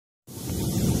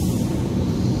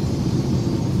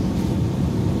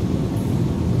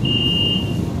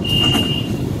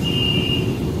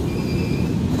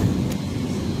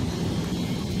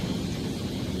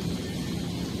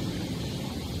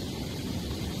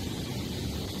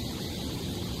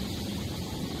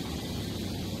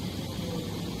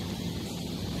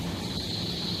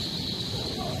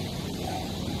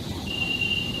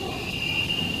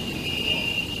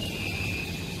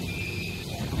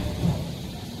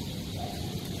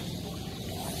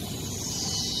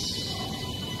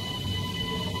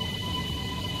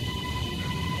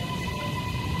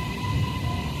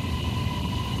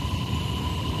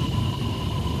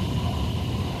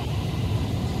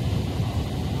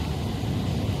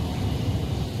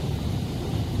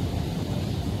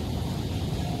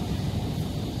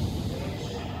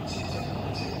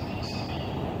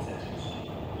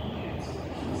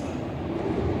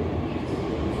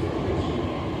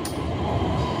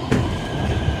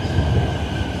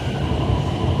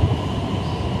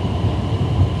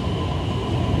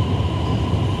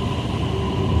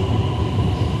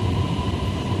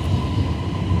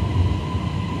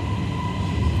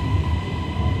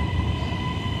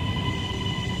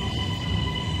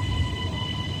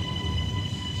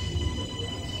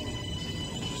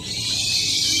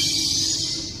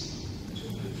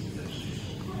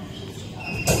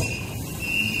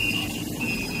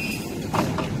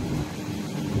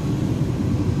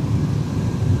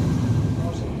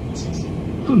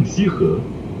凤溪河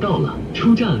到了，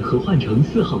出站和换乘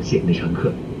4号线的乘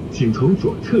客，请从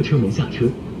左侧车门下车，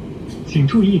请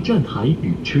注意站台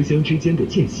与车厢之间的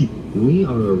间隙。We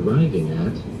are arriving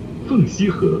at 凤溪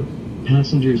河。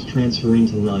Passengers transferring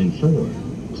to line 4.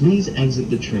 Please exit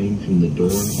the train from the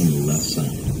door on the left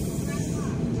side.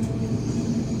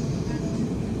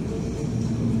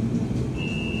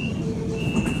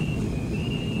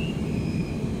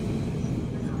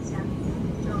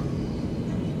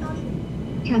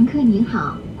 乘客您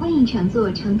好，欢迎乘坐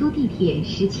成都地铁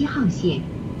17号线。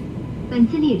本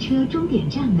次列车终点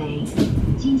站为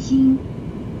金星。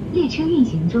列车运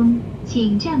行中，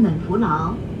请站稳扶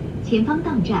牢。前方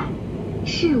到站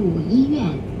市五医院。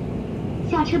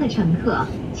下车的乘客，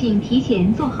请提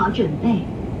前做好准备。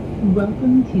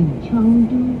Welcome to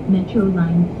Chengdu Metro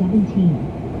Line 17.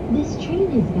 This train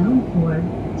is bound for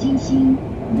金星.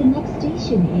 The next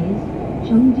station is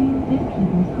Chengdu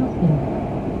People's Hospital.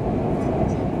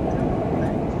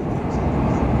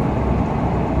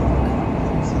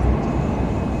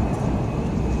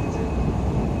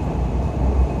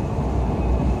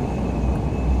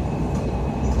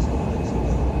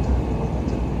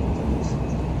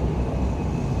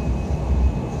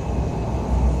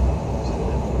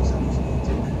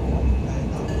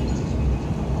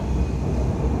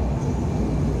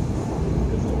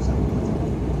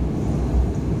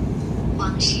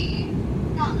 黄石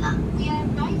到了 ，We are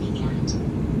arriving at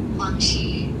黄石。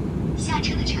下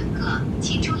车的乘客，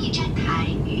请注意站台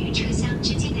与车厢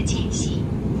之间的间隙。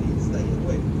自带烟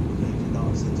味，对知道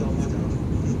深交花甲的土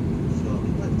地，需要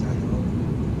另外加油。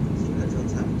清淡川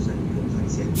菜，山芋有海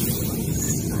鲜，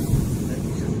来一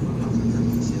身麻辣香菜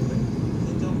的鲜味。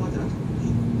深交花甲土地，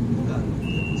口感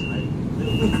也不柴，没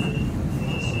有味道。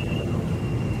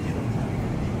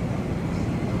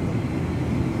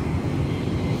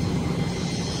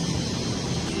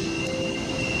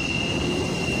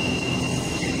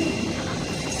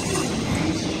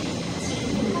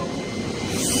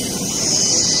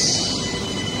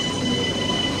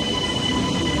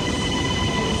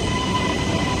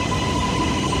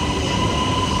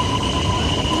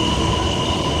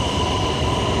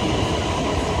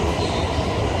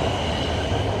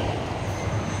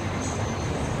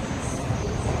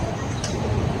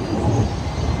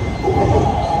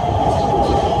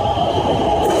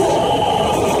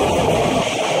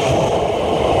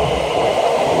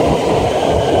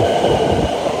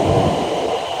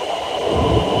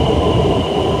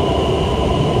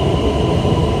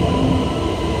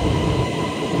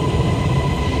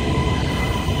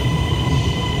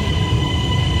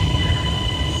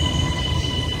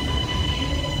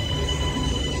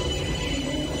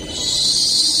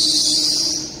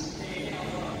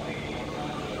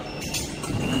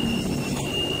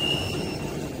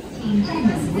请站稳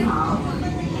扶牢，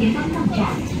前方到站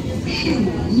市五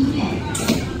医院。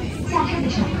下车的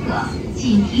乘客，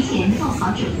请提前做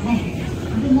好准备。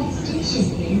The next station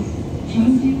is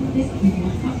Chengdu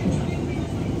People's Hospital.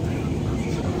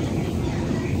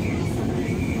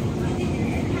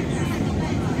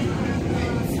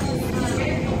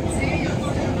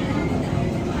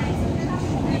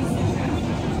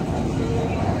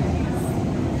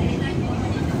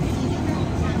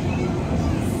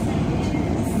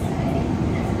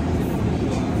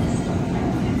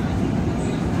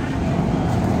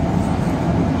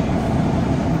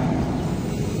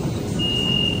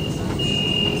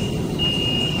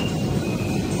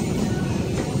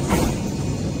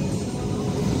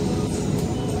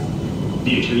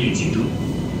 列车运行中，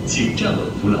请站稳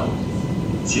扶牢。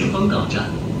前方到站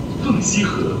凤溪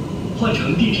河，换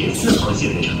乘地铁4号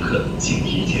线的乘客，请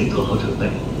提前做好准备。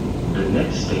The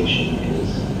next station is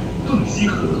凤溪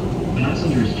河。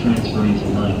Passengers transferring to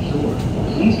line 4.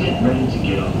 Please get ready to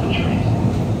get off the train.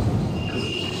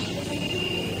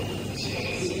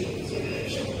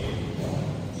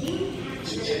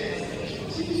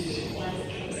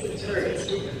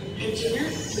 And do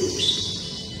not push.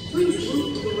 Please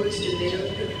move towards the middle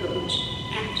of the coach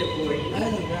after boarding.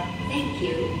 Thank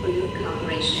you for your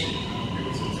cooperation.